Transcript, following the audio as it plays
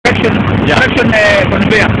collection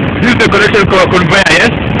conveyor. This is the collection conveyor,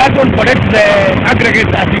 yes? That one collects the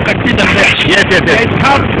aggregate as you can see them there. Yes. They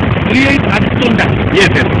have lead and cylinder. Yes.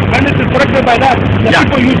 When it is collected by that, the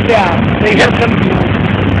people use they help them to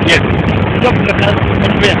drop the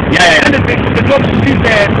conveyor. And the job is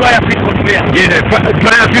the dryer feed conveyor. Yes,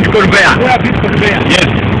 dryer feed conveyor. Dryer feed conveyor. Yes.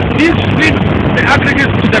 This feeds the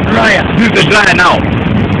aggregates to the dryer. This is the dryer now.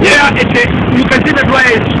 Yeah, you can see the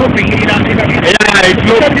dryer is sloping in a it's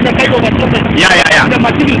sloping in a kind of a slope. Yeah. The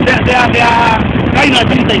material, they are kind of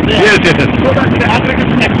inside there. Yes. So that the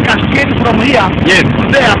aggregates can cascade from here to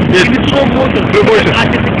there in slow motion. As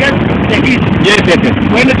it gets the heat. Yes.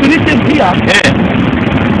 When it finishes here, it's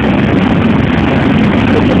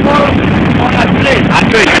on a tray.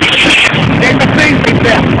 There's a tray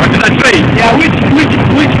there. On a tray? Yeah, which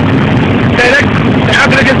direct the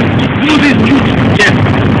aggregates through this tube. Yes.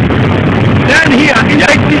 Then here,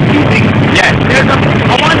 inside this tubing, there's a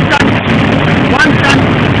one-ton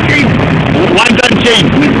chain. One-ton chain.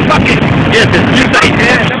 With bucket. Yes, inside.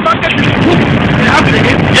 The bucket is put the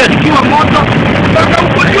aggregate. Yes. To a motor.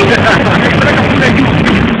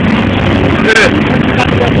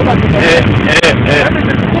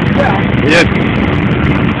 Yes.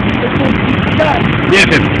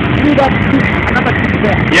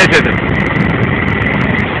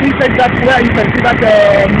 Inside that where you can see that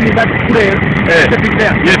that tray sitting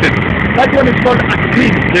there. Yes. That one is called a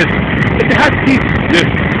screen. Yes. It has teeth. Yes.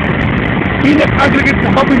 Ile aggregate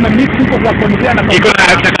sababu imemix huko kwa konvea na iko na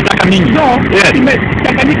takataka mingi. No,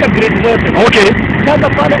 imechanganyika grade zote. Okay. Sasa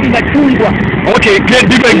pale inachungwa. Okay,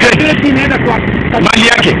 different grade. Grade inaenda kwa mali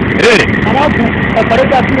yake. Alafu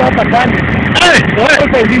operator akiwa hapa ndani.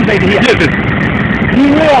 Operator is inside here. Yes.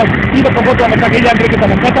 Niwewa ile pamoja anataka ile aggregate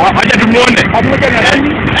anakata. Acha tumuone. Pamoja na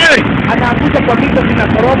nani? Anaangusha kwa mita zina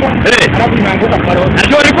koromo. Alafu inaanguka koromo.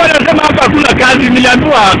 Ndio alikuwa anasema hapa hakuna kazi,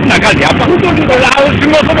 niliambiwa hakuna kazi hapa. Huko ndio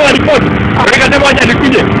sio kama walipoti. Akasema acha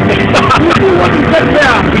nikuje. What is that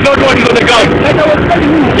there? We don't want to go to the ground. And I was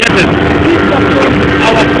telling you. Yes. This was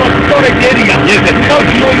our storage area. Yes. Without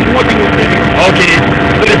knowing what it was doing. Okay.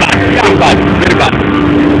 Very bad. Very bad.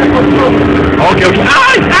 Okay.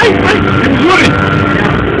 Sorry.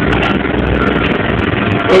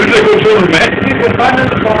 Oh, this is a control room, eh? This is the panel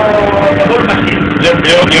for the whole machine.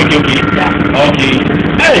 Okay. Yeah. Okay.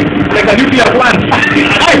 Hey, like a nuclear plant. This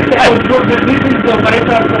is the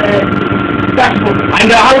operator's dashboard.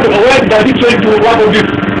 And where does it change to one of this?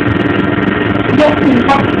 Just in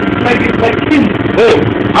fact, like him. Oh,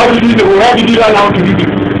 how did you learn how to do it?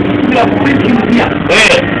 We have put him here.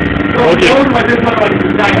 Okay. So, my business was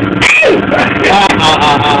designed.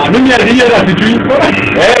 Mimi aliye na sijui.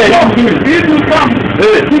 This will come.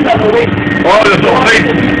 These are the way. Oh, the right.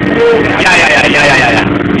 Yeah.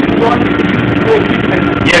 This one is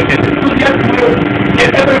Yes.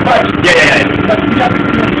 Yes, everybody. Yeah.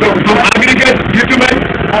 So aggregate bitumen.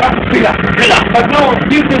 Pillar. But now,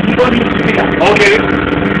 this is we don't use pillar. Okay.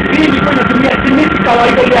 Hii ilikuwa inatumia simiti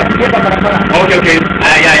kawaida ile ya kujenga barabara. Okay.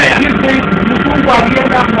 Yeah. This is mzungu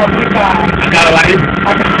alienda Afrika. Akawahidi.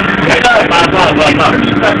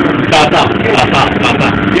 Sasa.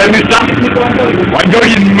 Yaani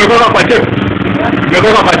Wanjoi nimetoka kwa chef.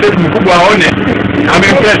 Nimetoka kwa chef mkubwa aone.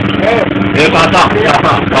 Amempress. Sasa.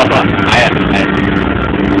 Haya.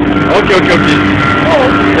 Okay.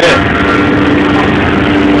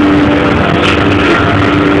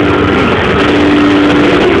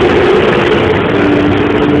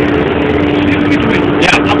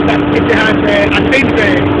 It has attained the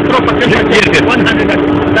proper temperature. Yes.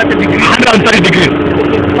 130 degrees. 130 degrees.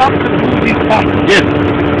 It is not this far. Yes.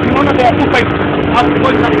 You know there are two pipes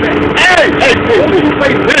going up there. Hey. Two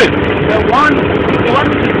pipes. The one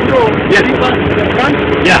below. Yes. The one to the front.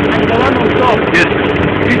 Yeah. And the one on top. Yes.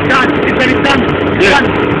 It's a return. Yes.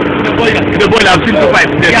 The boiler. The boiler. I've seen two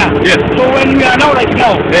pipes. Yes. Yeah. Yes. So when we are now right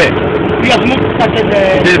now. We have not started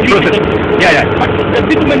the process. Yeah. But the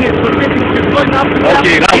bitumen is processing, it's going up.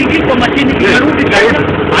 Okay, now. It's for machine. Yes.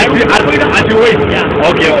 As you wait. Yeah.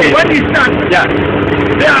 Okay. So when it starts,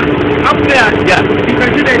 there, up there, you can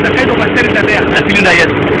see there is a kind of a cylinder there. A cylinder, yes.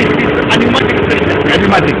 It is a pneumatic cylinder.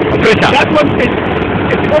 Pneumatic. Pressure. That one is,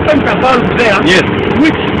 it opens a valve there. Yes.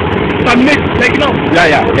 Which permits, like now.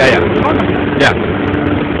 Yeah.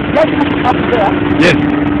 That is up there. Yes.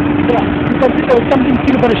 There. You can see there is something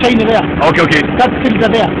silver shiny there. Okay. That cylinder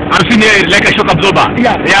there. I'm seeing it like a shock absorber.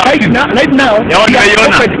 Yeah. Right now, he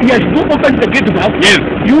has opened the gate valve. Yes.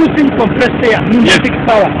 Using compressed air, pneumatic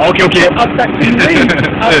power. Okay. So after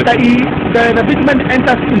the bitumen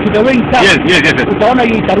enters into the wing tank. Yes. Utaona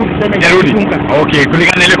hii itarudi tena ikifunga. Okay,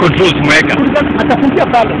 kulingana ile controls mweka. Kulingana atafungia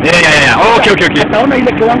pale. Yeah. Okay. Ataona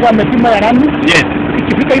ile kiwango amepima ya rami. Yes.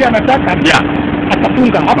 ikifika ile anataka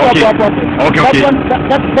atafunga hapo. Okay.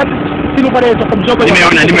 That silver is absorber.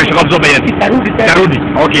 Nimeshoka absorber yes. Itarudi.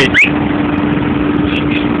 Okay.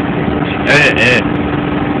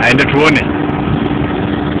 Aende tuone.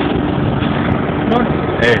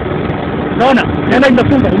 Unaona? Nenda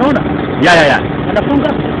inafunga, unaona? Ya. Anafunga.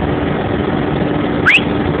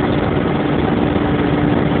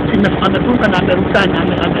 Amefunga na amerudana,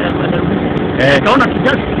 amerudi. Unaona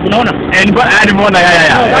kijasi? Unaona? Nimeona ya.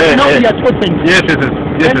 Now he has opened. Yes.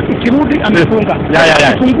 Ikirudi amefunga.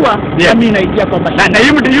 Ya. Kufungua mimi inaingia kwa mashine. Na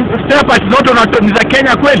hiyo spare parts zote ni za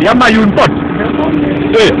Kenya kweli ama you import?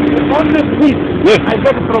 Only this I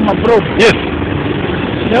got from abroad. Yes.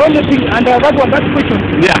 The only thing, and that question.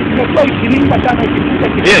 Yeah.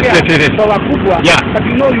 Yes. So wakubwa, but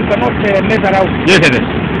you cannot measure out. Yes.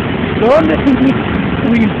 The only thing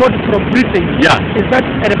we import from Britain is that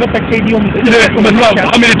elevator stadium.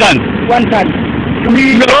 How many tons? 1 ton.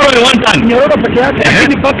 Only 1 ton.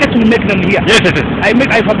 Any buckets we make them here. Yes. I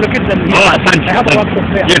fabricate them here. I have a workshop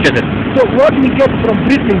there. Yes. So what we get from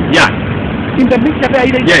Britain. In the mixture there.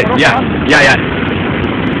 Yeah.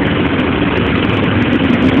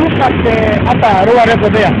 Look at the upper rower level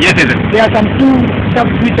there. Yes. There are some 2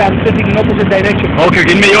 shafts which are setting in opposite direction. Okay.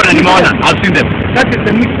 Nimeona. I've seen them. That is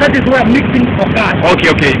the mix. That is where mixing occurs.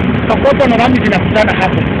 Okay. Kokoto na rami zinakutana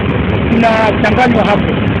hapo. Inachanganywa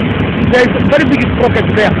hapo. There is a very big sprocket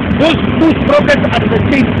there. Those 2 sprockets are the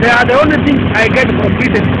same. They are the only things I get from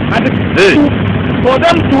Britain. And for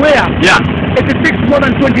them to wear, it takes more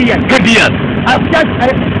than 20 years. 20 years. I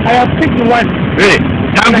have picked one.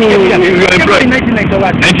 Thank you. You are employed.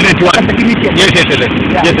 1991. 1991. As a technician. Yes.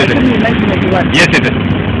 1991. Yes.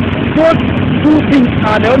 Those 2 things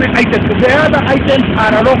are the only items. The other items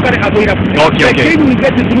are locally available. Okay. The chain we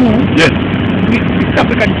get through. Yes. East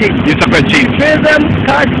African chain. East African chain. Pay them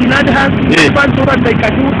cash in advance. So that they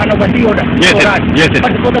can do an overdue order. Yes.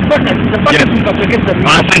 But for the bucket we fabricate them.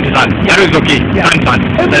 That is okay.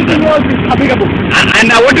 Everything else is available.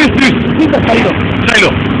 And what is this? This is a silo.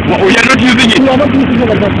 We are not using it. We are not using it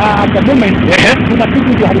at the moment. Kuna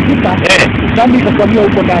kitu kiharibika. Dami itakwamia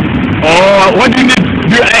huko ndani. What do you need?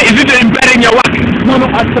 Is it impairing your work? No,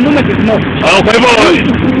 at the moment it's not. Kwa hivyo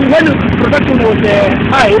when production was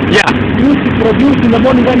high, we used to produce in the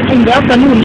morning and in the afternoon